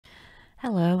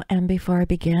Hello, and before I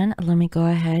begin, let me go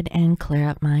ahead and clear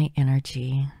up my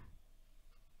energy.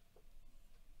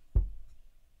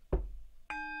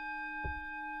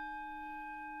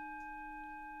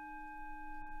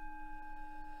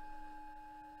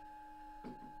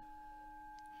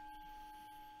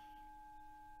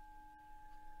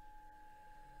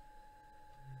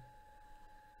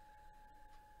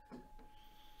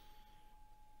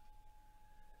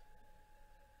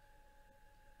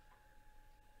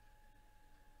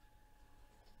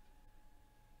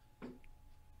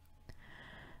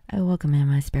 I welcome in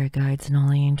my spirit guides and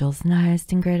all angels and the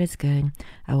highest and greatest good.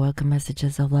 I welcome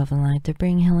messages of love and light to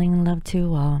bring healing and love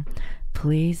to all.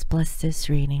 Please bless this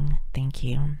reading. Thank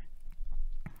you.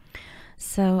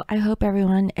 So I hope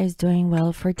everyone is doing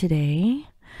well for today.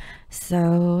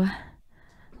 So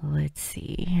let's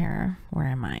see here. Where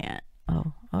am I at?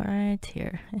 Oh, all right,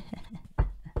 here.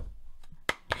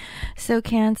 So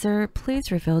Cancer,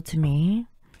 please reveal to me,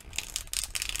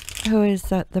 who is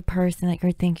the person that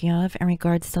you're thinking of in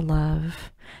regards to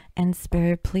love? And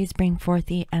Spirit, please bring forth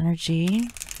the energy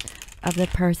of the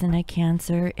person that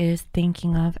Cancer is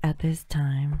thinking of at this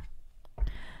time.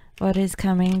 What is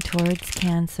coming towards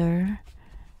Cancer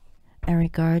in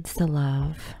regards to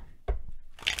love?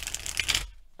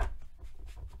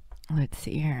 Let's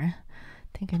see here.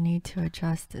 I think I need to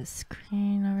adjust the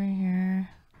screen over here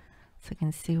so I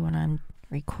can see what I'm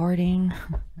recording.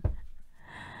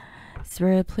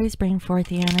 Spirit, please bring forth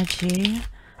the energy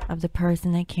of the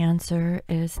person that Cancer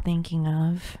is thinking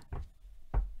of.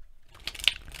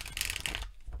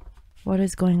 What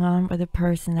is going on with the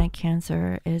person that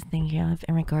Cancer is thinking of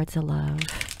in regards to love?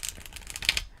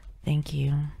 Thank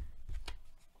you.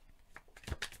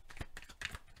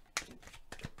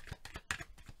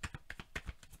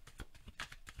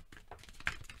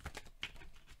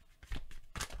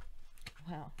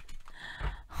 Wow.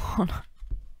 Hold on.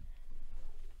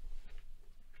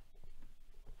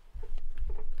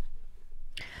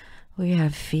 We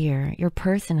have fear. Your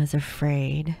person is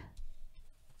afraid.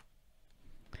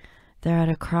 They're at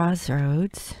a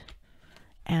crossroads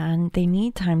and they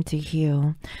need time to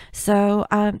heal. So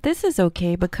this is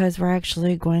okay because we're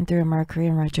actually going through a Mercury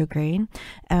in retrograde,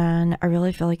 and I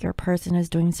really feel like your person is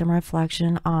doing some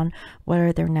reflection on what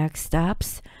are their next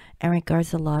steps in regards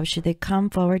to love. Should they come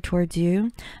forward towards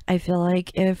you? I feel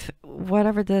like if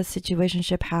whatever the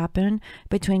situationship happened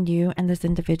between you and this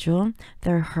individual,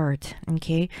 they're hurt.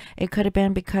 Okay, it could have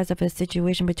been because of a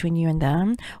situation between you and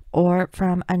them, or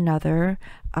from another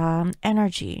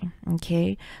energy.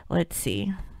 Okay, let's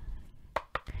see.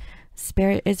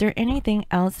 Spirit, is there anything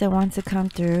else that wants to come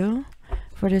through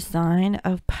for the sign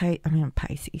of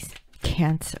Pisces?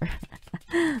 Cancer.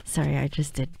 Sorry, I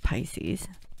just did Pisces.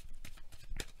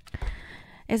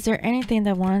 Is there anything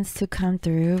that wants to come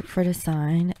through for the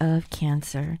sign of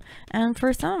Cancer? And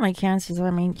for some of my Cancers, I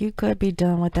mean, you could be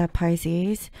done with that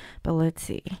Pisces, but let's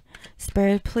see.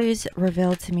 Spirit, please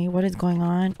reveal to me what is going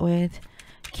on with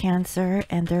Cancer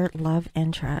and their love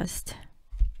interest.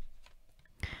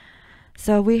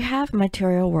 So we have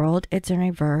material world, it's in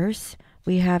reverse.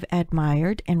 We have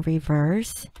admired in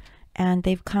reverse, and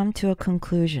they've come to a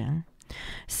conclusion.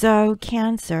 So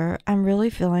Cancer, I'm really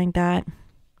feeling that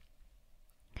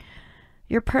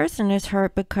your person is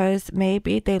hurt because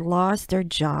maybe they lost their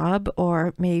job,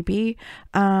 or maybe,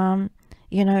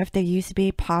 you know, if they used to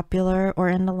be popular or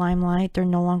in the limelight, they're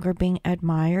no longer being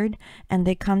admired, and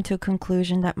they come to a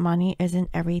conclusion that money isn't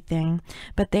everything.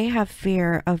 But they have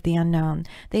fear of the unknown.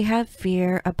 They have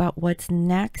fear about what's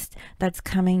next that's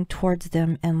coming towards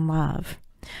them in love.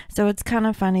 So it's kind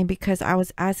of funny because I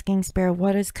was asking Spirit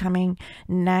what is coming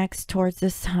next towards the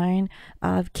sign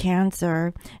of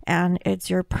Cancer, and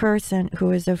it's your person who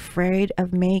is afraid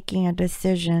of making a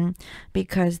decision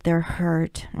because they're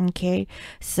hurt. Okay,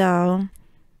 so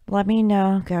let me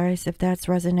know, guys, if that's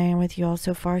resonating with you all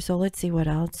so far. So let's see what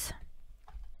else.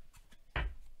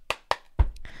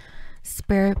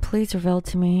 Spirit, please reveal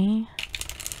to me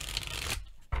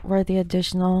where the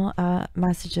additional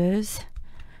messages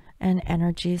and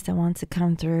energies that want to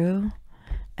come through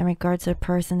in regards to the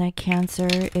person that Cancer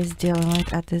is dealing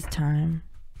with at this time.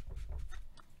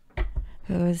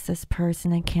 Who is this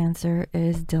person that Cancer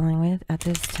is dealing with at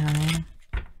this time?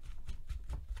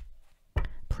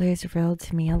 Please reveal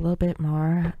to me a little bit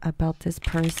more about this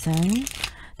person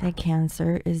that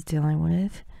Cancer is dealing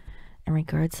with in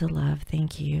regards to love.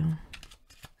 Thank you.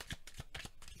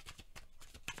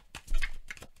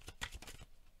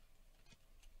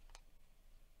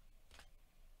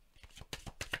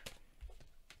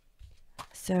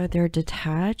 So they're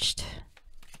detached.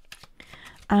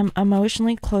 I'm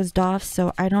emotionally closed off,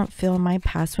 so I don't feel my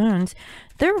past wounds.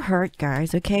 They're hurt,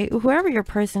 guys, okay? Whoever your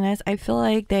person is, I feel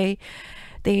like they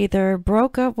either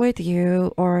broke up with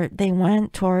you or they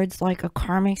went towards like a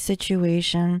karmic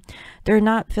situation. They're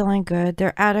not feeling good.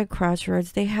 They're at a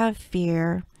crossroads. They have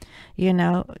fear. You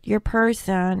know, your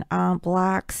person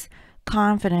lacks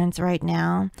confidence right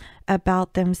now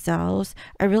about themselves.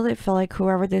 I really feel like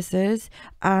whoever this is,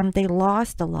 they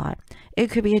lost a lot. It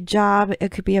could be a job.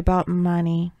 It could be about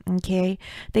money. Okay.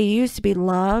 They used to be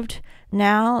loved.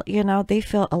 Now, you know, they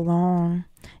feel alone,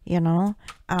 you know.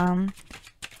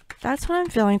 That's what I'm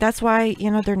feeling. That's why,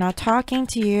 you know, they're not talking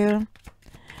to you.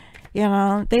 You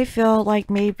know, they feel like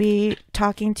maybe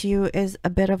talking to you is a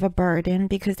bit of a burden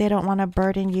because they don't want to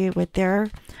burden you with their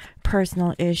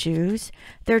personal issues.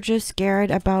 They're just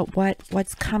scared about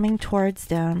what's coming towards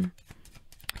them,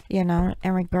 you know,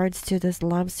 in regards to this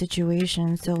love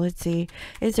situation. So let's see.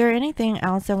 Is there anything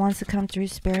else that wants to come through,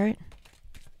 Spirit?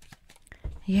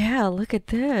 Yeah, look at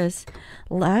this.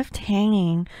 Left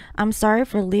hanging. I'm sorry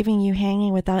for leaving you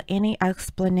hanging without any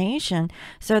explanation.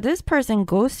 So this person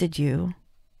ghosted you.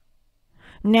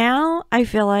 Now I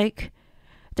feel like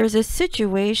there's a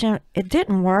situation. It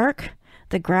didn't work.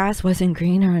 The grass wasn't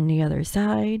greener on the other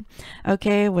side.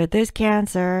 Okay, with this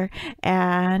Cancer.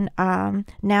 And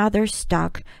now they're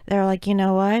stuck. They're like, you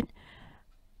know what?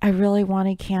 I really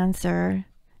wanted Cancer,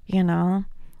 you know,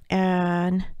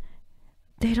 and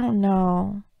they don't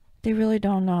know. They really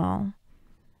don't know.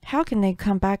 How can they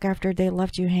come back after they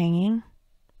left you hanging?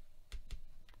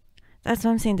 That's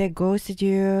what I'm saying. They ghosted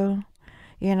you.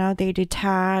 You know, they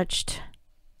detached.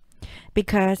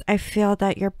 Because I feel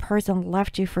that your person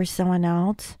left you for someone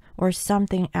else or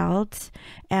something else.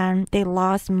 And they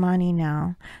lost money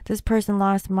now. This person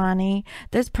lost money.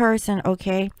 This person,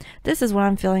 okay. This is what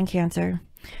I'm feeling, Cancer.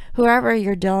 Whoever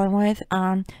you're dealing with,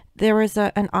 there was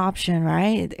an option,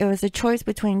 right? It was a choice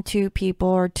between two people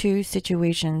or two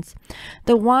situations.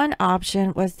 The one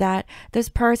option was that this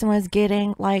person was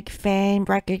getting like fame,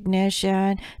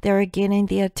 recognition. They were getting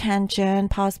the attention,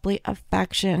 possibly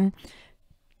affection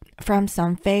from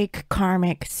some fake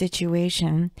karmic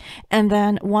situation. And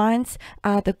then once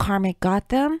the karmic got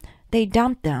them, they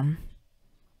dumped them.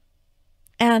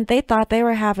 And they thought they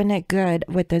were having it good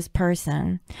with this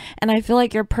person. And I feel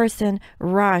like your person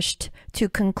rushed to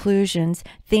conclusions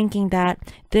thinking that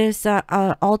this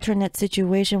alternate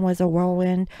situation was a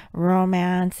whirlwind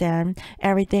romance and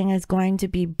everything is going to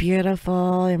be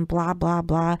beautiful and blah, blah,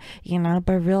 blah, you know,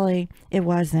 but really it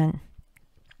wasn't.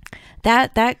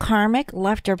 That karmic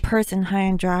left your person high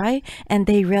and dry and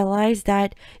they realized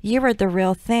that you were the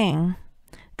real thing.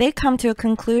 They come to a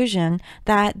conclusion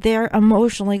that they're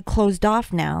emotionally closed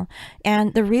off now.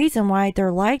 And the reason why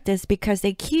they're like this because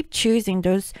they keep choosing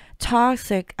those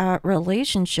toxic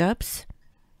relationships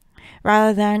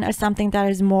rather than something that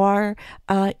is more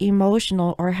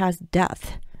emotional or has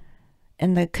depth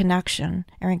in the connection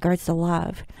in regards to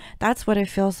love. That's what it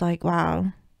feels like.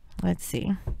 Wow. Let's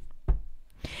see.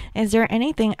 Is there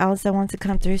anything else that wants to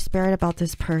come through, Spirit, about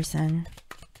this person?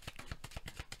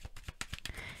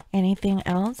 Anything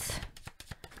else?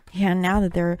 Yeah, now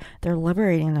that they're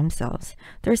liberating themselves,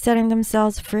 they're setting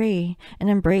themselves free and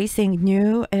embracing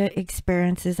new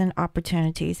experiences and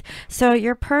opportunities. So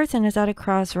your person is at a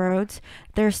crossroads.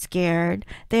 They're scared.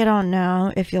 They don't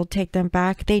know if you'll take them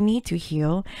back. They need to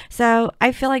heal. So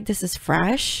I feel like this is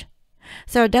fresh.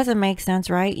 So it doesn't make sense,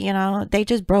 right? You know, they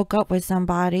just broke up with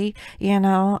somebody, you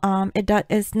know,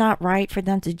 it's not right for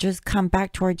them to just come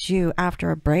back towards you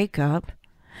after a breakup.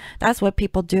 That's what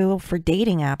people do for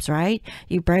dating apps, right?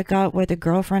 You break up with a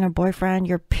girlfriend or boyfriend,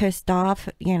 you're pissed off,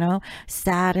 you know,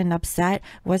 sad and upset.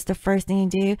 What's the first thing you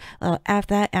do? F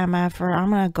that MF, or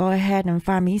I'm going to go ahead and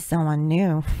find me someone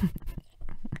new.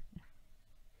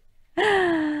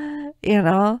 You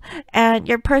know, and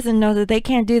your person knows that they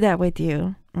can't do that with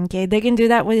you. Okay, they can do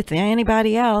that with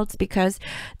anybody else because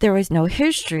there is no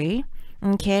history.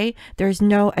 Okay, there's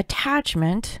no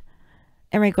attachment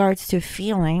in regards to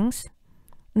feelings.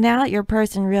 Now your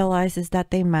person realizes that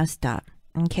they messed up.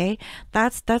 Okay,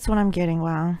 that's what I'm getting.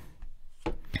 Wow.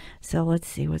 So let's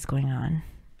see what's going on.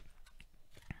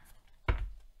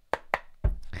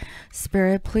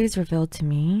 Spirit, please reveal to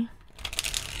me,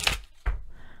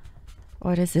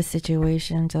 what is the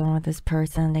situation dealing with this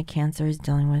person that Cancer is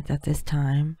dealing with at this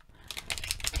time?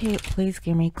 Okay, please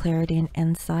give me clarity and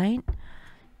insight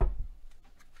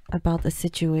about the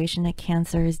situation that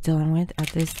Cancer is dealing with at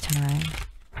this time.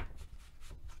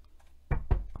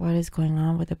 What is going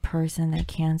on with the person that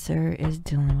Cancer is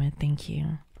dealing with? Thank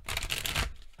you.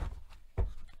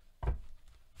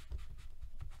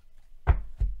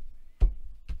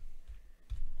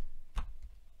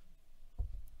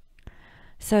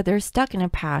 So they're stuck in a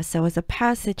past. So it was a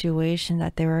past situation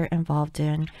that they were involved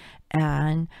in.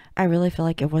 And I really feel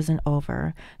like it wasn't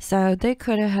over. So they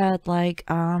could have had like,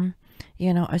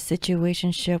 you know, a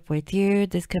situationship with you.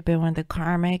 This could be one of the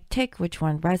karmic. Take which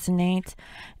one resonates.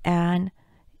 And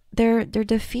they're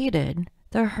defeated.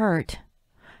 They're hurt.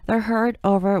 They're hurt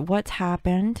over what's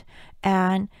happened.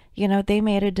 And, you know, they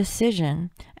made a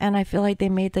decision. And I feel like they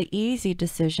made the easy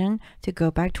decision to go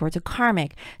back towards a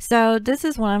karmic. So this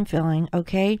is what I'm feeling,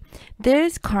 okay?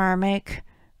 This karmic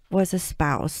was a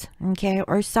spouse, okay,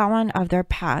 or someone of their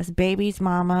past, baby's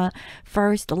mama,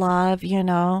 first love, you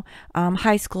know,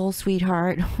 high school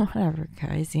sweetheart, whatever,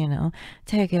 guys, you know,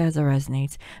 take it as it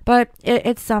resonates. But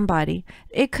it's somebody.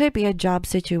 It could be a job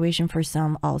situation for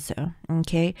some also,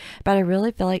 okay, but I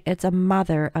really feel like it's a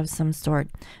mother of some sort,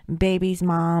 baby's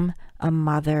mom, a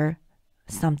mother,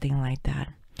 something like that.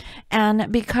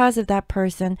 And because of that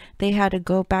person, they had to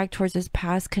go back towards this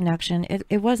past connection.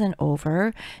 It wasn't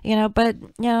over, you know, but,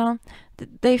 you know,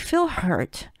 they feel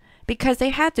hurt because they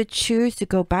had to choose to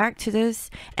go back to this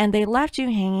and they left you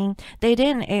hanging. They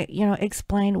didn't, you know,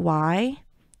 explain why.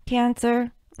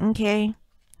 Cancer, okay.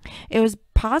 It was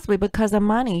possibly because of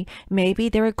money. Maybe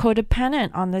they were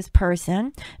codependent on this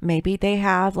person. Maybe they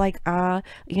have like,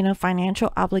 you know,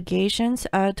 financial obligations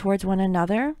towards one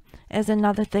another. Is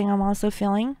another thing I'm also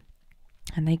feeling.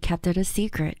 And they kept it a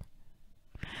secret.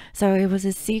 So it was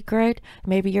a secret.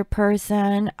 Maybe your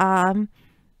person,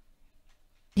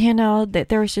 you know, that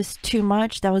there was just too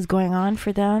much that was going on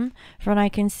for them, from what I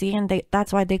can see. And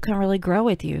that's why they couldn't really grow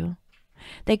with you.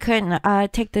 They couldn't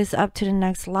take this up to the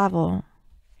next level.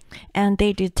 And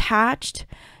they detached.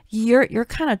 You're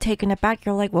kind of taken aback.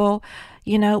 You're like, well,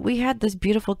 you know, we had this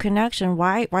beautiful connection.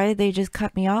 Why did they just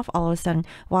cut me off all of a sudden?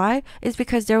 Why? It's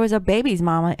because there was a baby's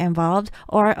mama involved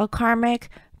or a karmic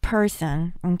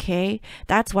person. Okay,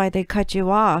 that's why they cut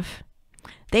you off.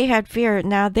 They had fear.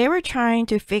 Now they were trying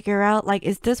to figure out, like,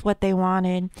 is this what they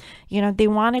wanted? You know, they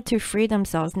wanted to free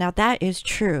themselves. Now that is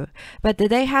true, but did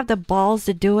they have the balls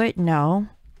to do it? No.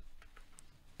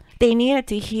 They needed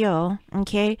to heal,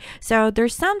 okay? So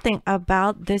there's something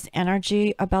about this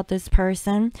energy, about this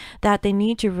person, that they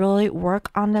need to really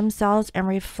work on themselves and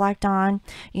reflect on,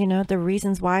 you know, the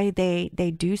reasons why they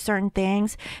do certain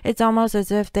things. It's almost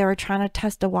as if they were trying to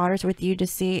test the waters with you to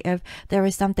see if there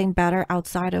was something better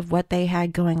outside of what they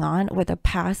had going on with a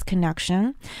past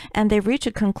connection. And they reach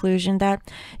a conclusion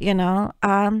that, you know,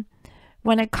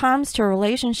 when it comes to a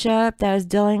relationship that is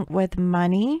dealing with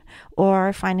money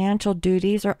or financial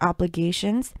duties or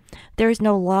obligations, there's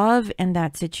no love in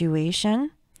that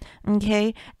situation.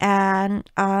 Okay. And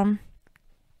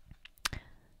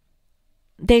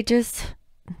they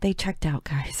checked out,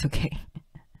 guys. Okay.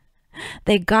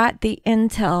 They got the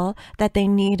intel that they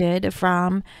needed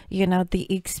from, you know,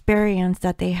 the experience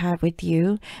that they had with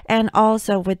you, and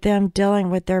also with them dealing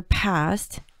with their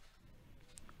past.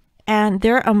 And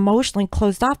they're emotionally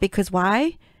closed off because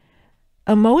why?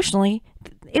 Emotionally,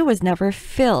 it was never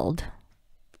filled.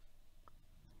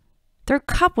 Their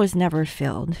cup was never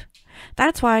filled.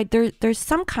 That's why there's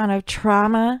some kind of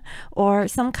trauma or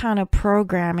some kind of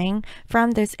programming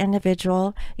from this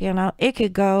individual. You know, it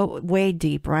could go way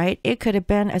deep, right? It could have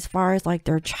been as far as like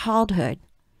their childhood.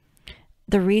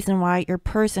 The reason why your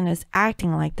person is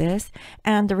acting like this,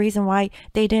 and the reason why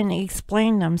they didn't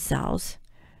explain themselves,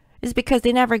 is because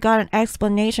they never got an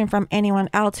explanation from anyone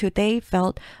else who they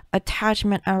felt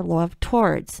attachment or love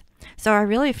towards. So I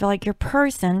really feel like your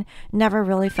person never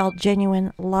really felt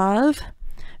genuine love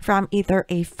from either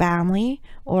a family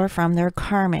or from their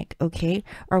karmic, okay,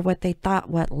 or what they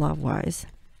thought what love was.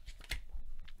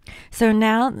 So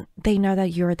now they know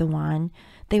that you're the one.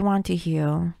 They want to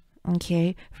heal,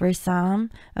 okay. For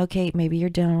some, okay, maybe you're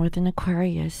dealing with an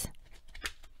Aquarius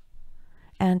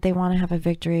and they want to have a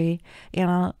victory. You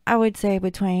know, I would say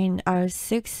between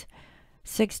 6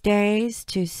 days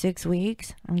to 6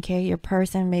 weeks. Okay, your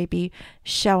person may be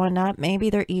showing up.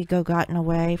 Maybe their ego got in the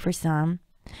way for some.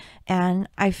 And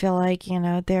I feel like, you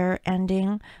know, they're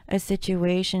ending a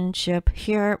situationship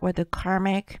here with a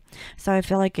karmic. So I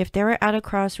feel like if they were at a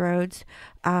crossroads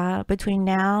between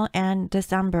now and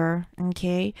December,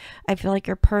 okay, I feel like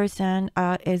your person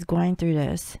is going through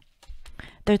this.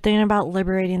 They're thinking about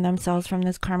liberating themselves from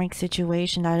this karmic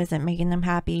situation that isn't making them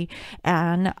happy.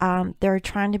 And they're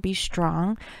trying to be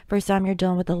strong. For some, you're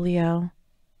dealing with a Leo.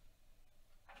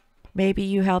 Maybe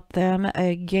you help them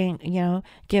gain, you know,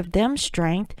 give them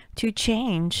strength to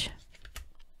change.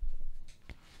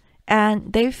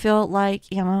 And they feel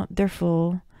like, you know, they're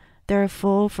fool. They're a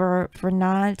fool for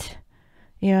not,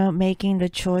 you know, making the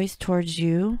choice towards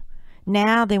you.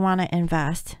 Now they want to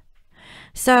invest.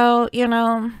 So, you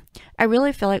know, I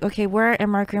really feel like, okay, we're in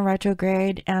Mercury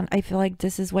retrograde, and I feel like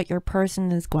this is what your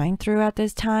person is going through at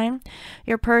this time.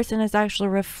 Your person is actually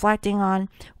reflecting on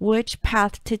which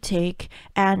path to take,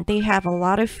 and they have a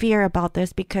lot of fear about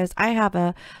this, because I have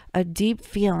a deep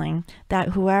feeling that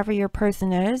whoever your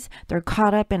person is, they're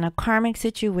caught up in a karmic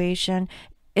situation.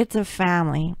 It's a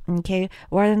family, okay?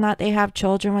 Whether or not they have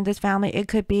children with this family, it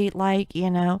could be like,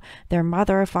 you know, their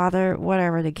mother or father,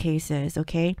 whatever the case is,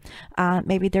 okay?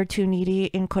 Maybe they're too needy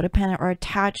and codependent or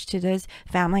attached to this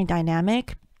family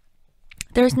dynamic.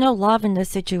 There's no love in this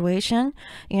situation,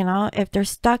 you know, if they're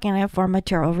stuck in it for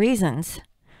material reasons.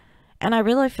 And I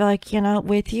really feel like, you know,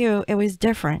 with you, it was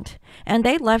different. And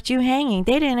they left you hanging.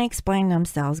 They didn't explain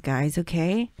themselves, guys,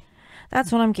 okay?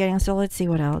 That's what I'm getting. So let's see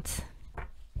what else.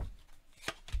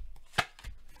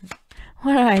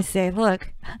 What did I say?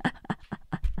 Look,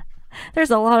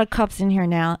 there's a lot of cups in here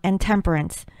now, and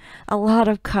temperance, a lot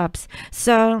of cups.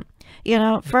 So, you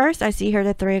know, first I see here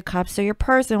the 3 of cups. So your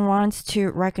person wants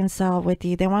to reconcile with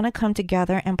you. They want to come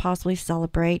together and possibly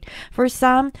celebrate. For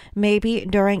some, maybe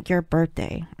during your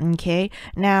birthday. Okay.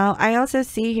 Now, I also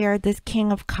see here this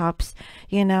king of cups.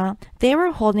 You know, they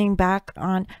were holding back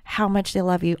on how much they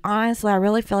love you. Honestly, I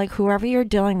really feel like whoever you're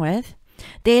dealing with,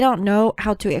 they don't know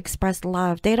how to express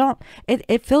love. They don't,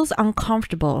 it feels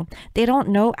uncomfortable. They don't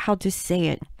know how to say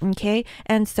it. Okay.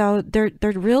 And so they're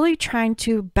really trying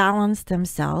to balance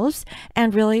themselves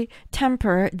and really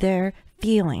temper their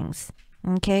feelings.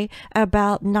 Okay.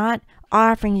 About not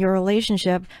offering your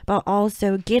relationship, but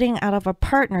also getting out of a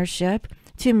partnership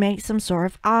to make some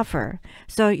sort of offer.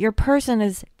 So your person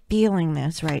is feeling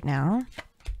this right now.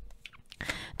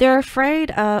 They're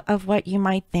afraid of what you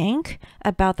might think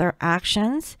about their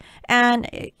actions. And,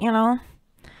 you know,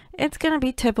 it's going to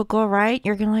be typical, right?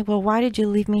 You're going to like, well, why did you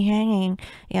leave me hanging?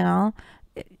 You know,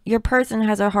 your person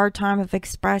has a hard time of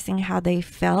expressing how they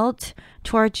felt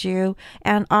towards you.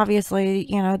 And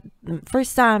obviously, you know, for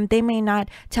some, they may not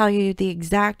tell you the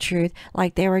exact truth,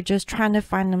 like they were just trying to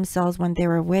find themselves when they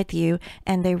were with you,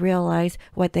 and they realized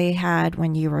what they had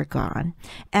when you were gone.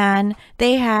 And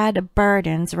they had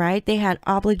burdens, right? They had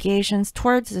obligations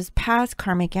towards this past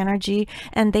karmic energy,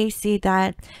 and they see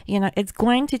that, you know, it's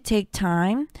going to take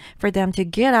time for them to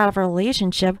get out of a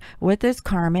relationship with this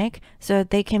karmic so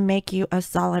that they can make you a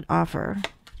solid offer.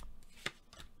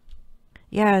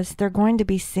 Yes, they're going to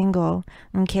be single,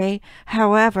 okay?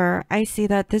 However, I see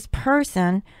that this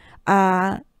person,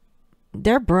 they're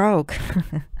broke.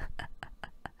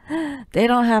 They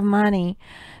don't have money.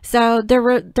 So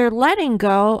they're letting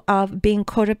go of being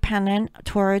codependent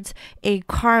towards a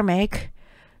karmic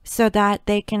so that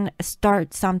they can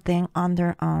start something on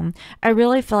their own. I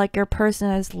really feel like your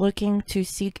person is looking to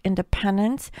seek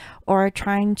independence, or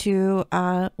trying to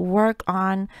work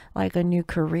on like a new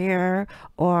career,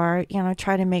 or, you know,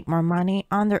 try to make more money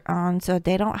on their own so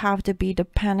they don't have to be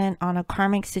dependent on a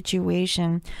karmic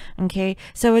situation. Okay,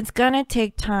 so it's gonna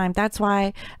take time. That's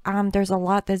why there's a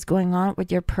lot that's going on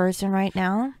with your person right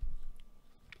now.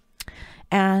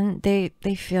 And they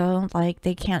feel like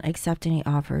they can't accept any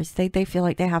offers. They feel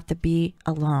like they have to be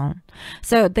alone.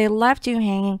 So they left you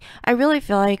hanging. I really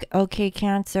feel like, okay,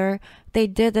 Cancer, they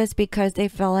did this because they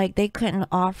felt like they couldn't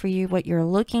offer you what you're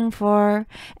looking for.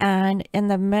 And in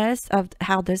the midst of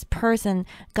how this person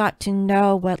got to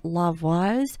know what love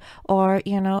was, or,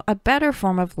 you know, a better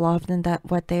form of love than that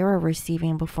what they were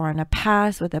receiving before in the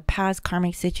past, with a past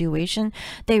karmic situation,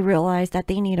 they realized that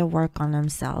they need to work on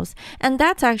themselves. And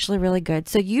that's actually really good.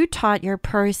 So you taught your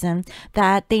person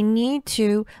that they need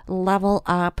to level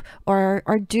up, or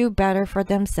do better for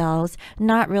themselves,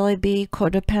 not really be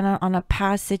codependent on a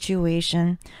past situation.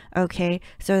 Okay,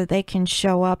 so that they can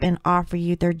show up and offer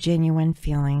you their genuine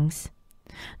feelings.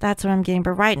 That's what I'm getting.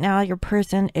 But right now, your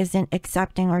person isn't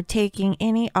accepting or taking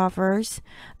any offers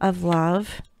of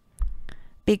love,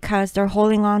 because they're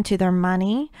holding on to their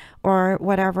money or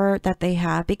whatever that they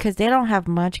have, because they don't have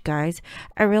much, guys.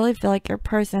 I really feel like your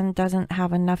person doesn't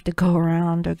have enough to go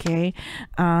around, okay?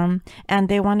 And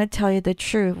they want to tell you the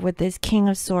truth with this King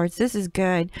of Swords. This is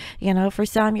good. You know, for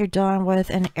some, you're dealing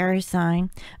with an air sign.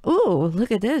 Ooh,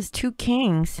 look at this, 2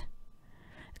 kings.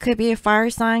 Could be a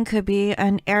fire sign, could be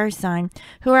an air sign.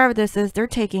 Whoever this is, they're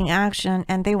taking action,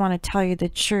 and they want to tell you the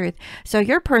truth. So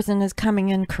your person is coming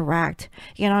in correct.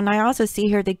 You know, and I also see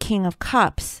here the King of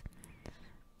Cups.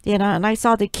 You know, and I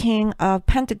saw the King of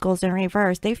Pentacles in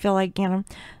reverse. They feel like, you know,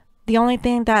 the only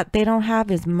thing that they don't have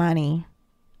is money.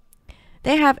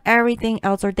 They have everything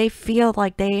else, or they feel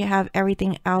like they have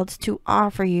everything else to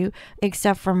offer you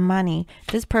except for money.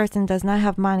 This person does not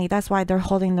have money. That's why they're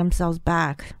holding themselves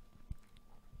back.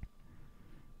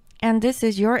 And this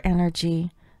is your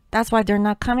energy. That's why they're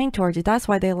not coming towards you. That's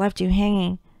why they left you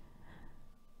hanging.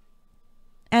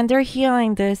 And they're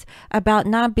healing this about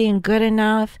not being good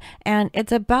enough. And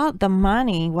it's about the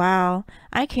money. Wow.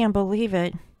 I can't believe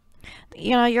it.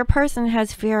 You know, your person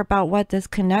has fear about what this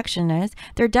connection is.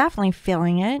 They're definitely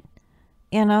feeling it.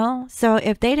 You know, so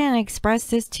if they didn't express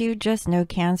this to you, just know,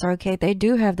 Cancer, okay, they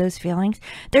do have those feelings.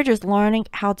 They're just learning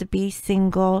how to be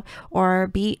single or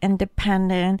be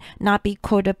independent, not be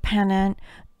codependent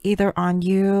either on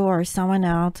you or someone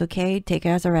else, okay? Take it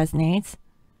as it resonates.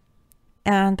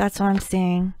 And that's what I'm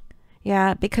seeing.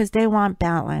 Yeah, because they want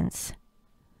balance.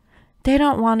 They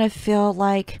don't want to feel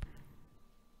like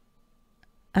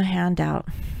a handout.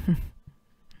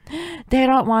 They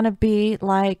don't want to be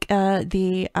like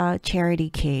the charity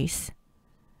case.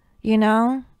 You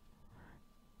know?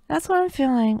 That's what I'm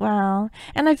feeling. Wow.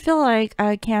 And I feel like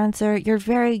Cancer, you're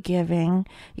very giving.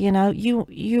 You know,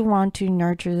 you want to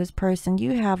nurture this person.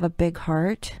 You have a big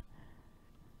heart.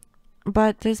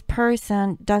 But this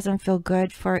person doesn't feel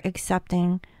good for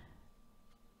accepting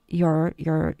your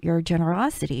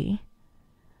generosity.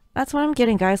 That's what I'm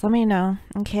getting, guys. Let me know.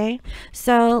 Okay?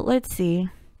 So, let's see.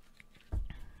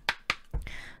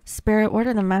 Spirit, what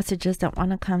are the messages that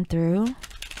want to come through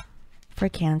for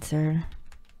Cancer?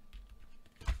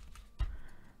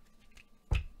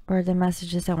 What are the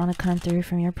messages that want to come through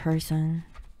from your person?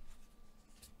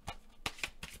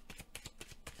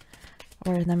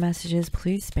 What are the messages,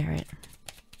 please, Spirit?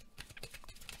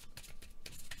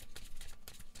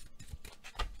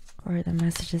 What are the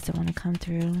messages that want to come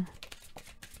through?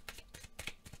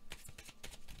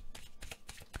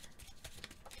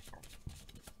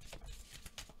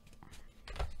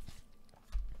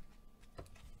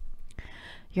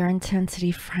 Your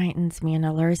intensity frightens me and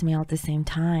allures me all at the same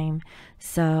time.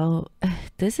 So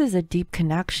this is a deep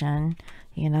connection.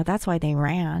 You know, that's why they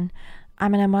ran.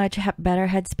 I'm in a much better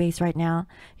headspace right now.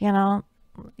 You know,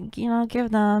 give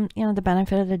them, the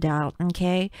benefit of the doubt.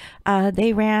 Okay.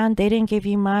 They ran, they didn't give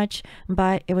you much,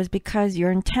 but it was because your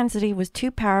intensity was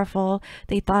too powerful.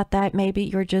 They thought that maybe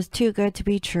you're just too good to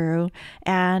be true,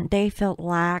 and they felt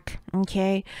lack.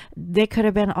 Okay. They could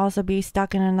have been also be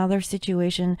stuck in another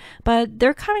situation, but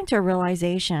they're coming to a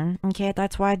realization. Okay.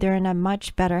 That's why they're in a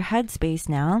much better headspace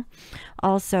now.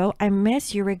 Also, I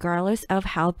miss you regardless of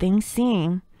how things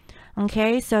seem.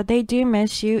 Okay, so they do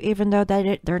miss you even though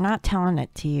they're not telling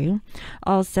it to you.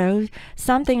 Also,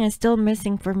 something is still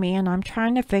missing for me and I'm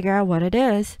trying to figure out what it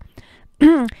is.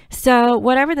 So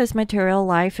whatever this material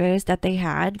life is that they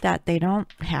had that they don't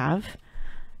have,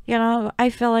 I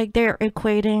feel like they're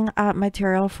equating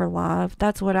material for love.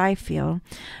 That's what I feel.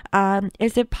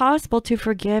 Is it possible to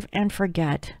forgive and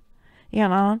forget?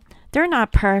 They're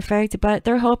not perfect, but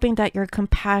they're hoping that you're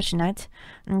compassionate.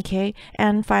 Okay.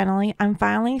 And finally, I'm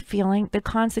finally feeling the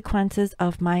consequences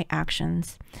of my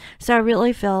actions. So I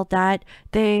really feel that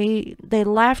they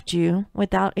left you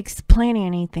without explaining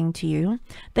anything to you.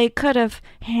 They could have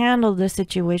handled the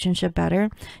situation better.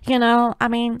 I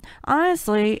mean,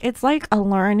 honestly, it's like a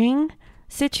learning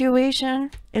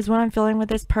situation is what I'm feeling with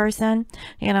this person,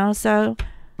 so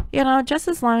just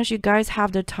as long as you guys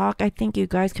have the talk, I think you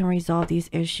guys can resolve these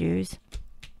issues.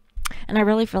 And I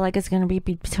really feel like it's going to be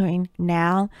between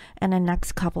now and the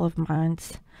next couple of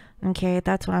months. Okay,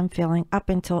 that's what I'm feeling up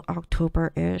until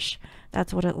October-ish.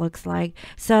 That's what it looks like.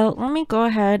 So let me go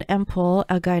ahead and pull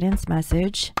a guidance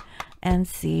message and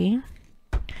see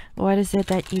what is it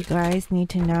that you guys need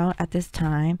to know at this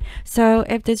time. So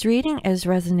if this reading is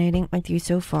resonating with you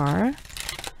so far,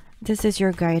 this is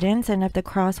your guidance, and if the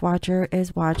cross watcher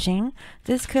is watching,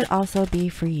 this could also be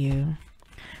for you.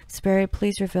 Spirit,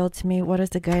 please reveal to me what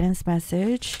is the guidance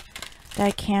message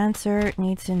that Cancer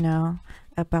needs to know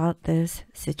about this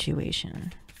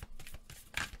situation.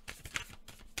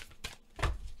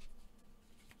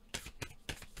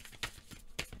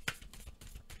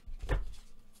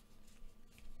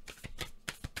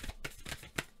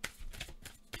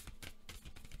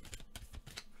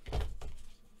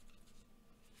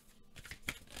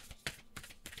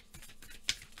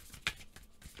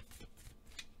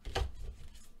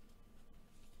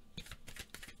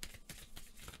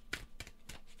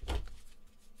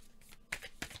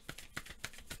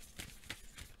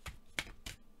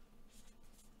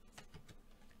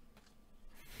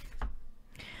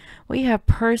 We have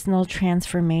personal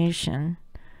transformation.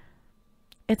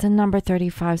 It's a number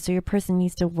 35, so your person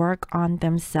needs to work on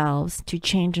themselves to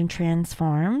change and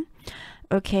transform.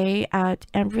 Okay,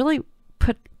 and really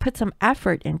put some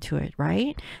effort into it,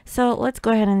 right? So let's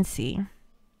go ahead and see.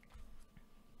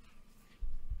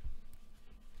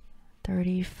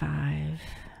 35.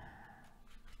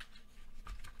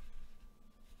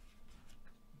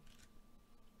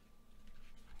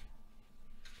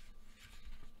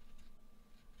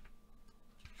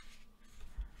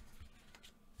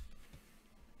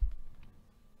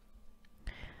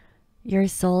 Your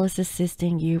soul is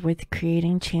assisting you with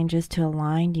creating changes to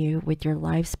align you with your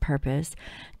life's purpose.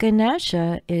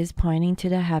 Ganesha is pointing to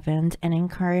the heavens and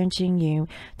encouraging you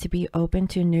to be open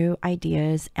to new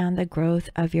ideas and the growth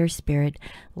of your spirit.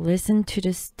 Listen to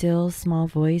the still small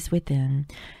voice within.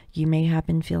 You may have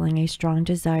been feeling a strong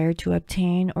desire to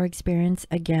obtain or experience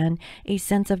again a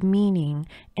sense of meaning,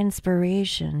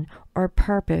 inspiration, or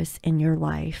purpose in your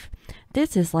life.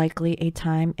 This is likely a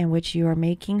time in which you are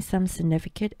making some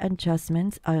significant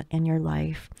adjustments in your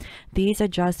life. These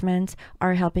adjustments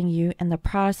are helping you in the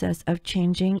process of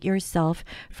changing yourself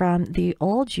from the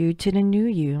old you to the new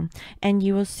you, and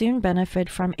you will soon benefit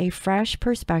from a fresh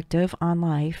perspective on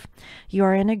life. You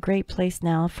are in a great place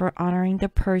now for honoring the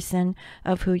person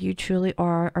of who you truly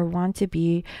are or want to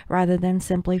be, rather than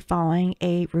simply following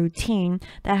a routine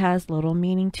that has little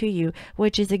meaning to you,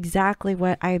 which is exactly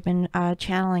what I've been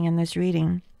channeling in this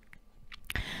reading.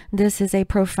 This is a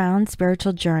profound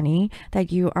spiritual journey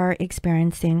that you are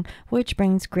experiencing, which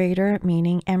brings greater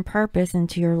meaning and purpose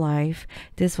into your life.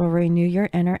 This will renew your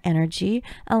inner energy,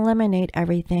 eliminate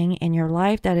everything in your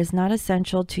life that is not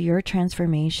essential to your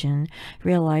transformation.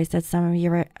 Realize that some of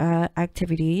your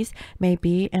activities may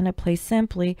be in a place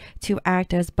simply to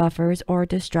act as buffers or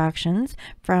distractions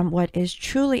from what is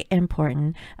truly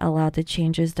important. Allow the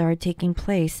changes that are taking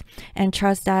place and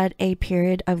trust that a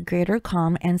period of greater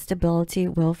calm and stability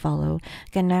will follow.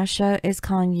 Ganesha is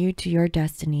calling you to your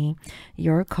destiny.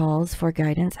 Your calls for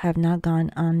guidance have not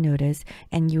gone unnoticed,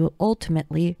 and you will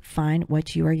ultimately find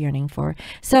what you are yearning for.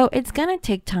 So it's going to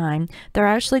take time. They're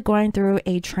actually going through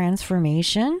a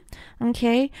transformation,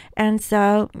 okay? And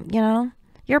so,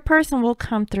 your person will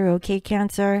come through, okay,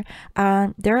 Cancer?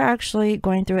 They're actually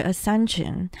going through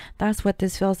ascension. That's what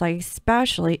this feels like,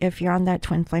 especially if you're on that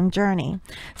twin flame journey.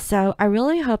 So I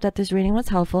really hope that this reading was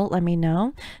helpful. Let me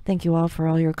know. Thank you all for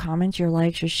all your comments, your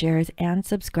likes, your shares, and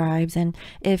subscribes. And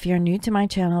if you're new to my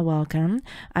channel, welcome.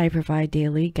 I provide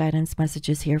daily guidance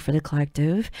messages here for the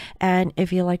collective. And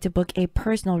if you'd like to book a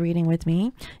personal reading with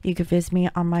me, you can visit me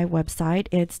on my website.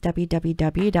 It's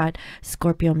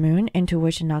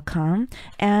www.scorpiomoonintuition.com.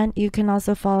 And you can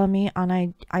also follow me on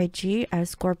IG as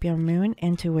Scorpio Moon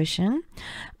Intuition.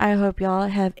 I hope y'all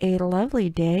have a lovely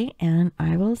day, and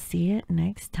I will see you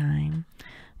next time.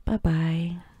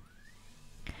 Bye-bye.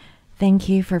 Thank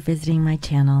you for visiting my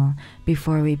channel.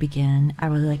 Before we begin, I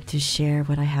would like to share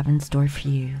what I have in store for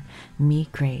you.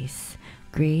 Meet Grace.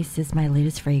 Grace is my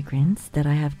latest fragrance that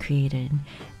I have created.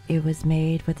 It was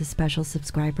made with a special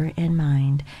subscriber in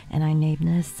mind, and I named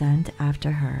this scent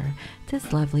after her.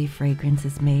 This lovely fragrance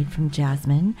is made from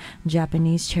jasmine,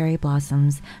 Japanese cherry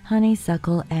blossoms,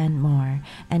 honeysuckle, and more.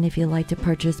 And if you'd like to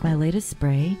purchase my latest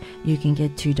spray, you can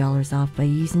get $2 off by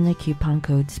using the coupon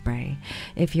code SPRAY.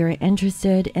 If you're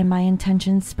interested in my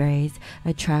intention sprays,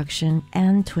 attraction,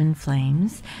 and twin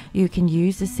flames, you can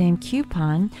use the same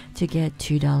coupon to get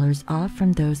 $2 off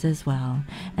from those as well.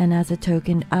 And as a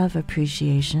token of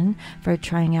appreciation for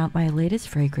trying out my latest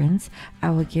fragrance,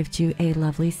 I will gift you a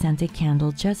lovely scented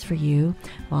candle just for you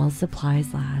while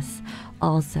supplies last.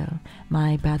 Also,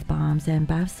 my bath bombs and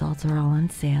bath salts are all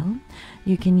on sale.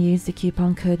 You can use the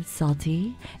coupon code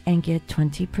SALTY and get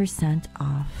 20%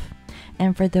 off.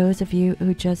 And for those of you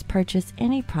who just purchase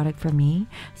any product from me,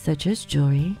 such as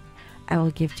jewelry, I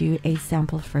will give you a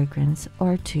sample fragrance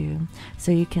or two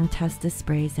so you can test the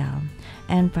sprays out.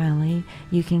 And finally,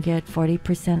 you can get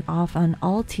 40% off on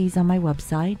all teas on my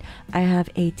website. I have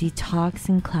a detox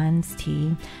and cleanse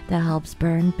tea that helps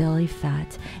burn belly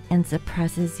fat and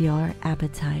suppresses your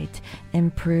appetite,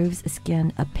 improves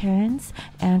skin appearance,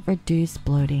 and reduces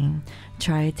bloating.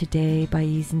 Try it today by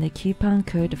using the coupon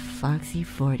code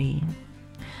FOXY40.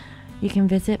 You can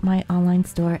visit my online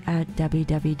store at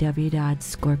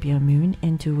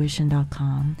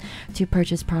www.scorpiomoonintuition.com to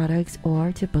purchase products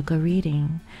or to book a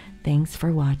reading. Thanks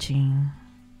for watching.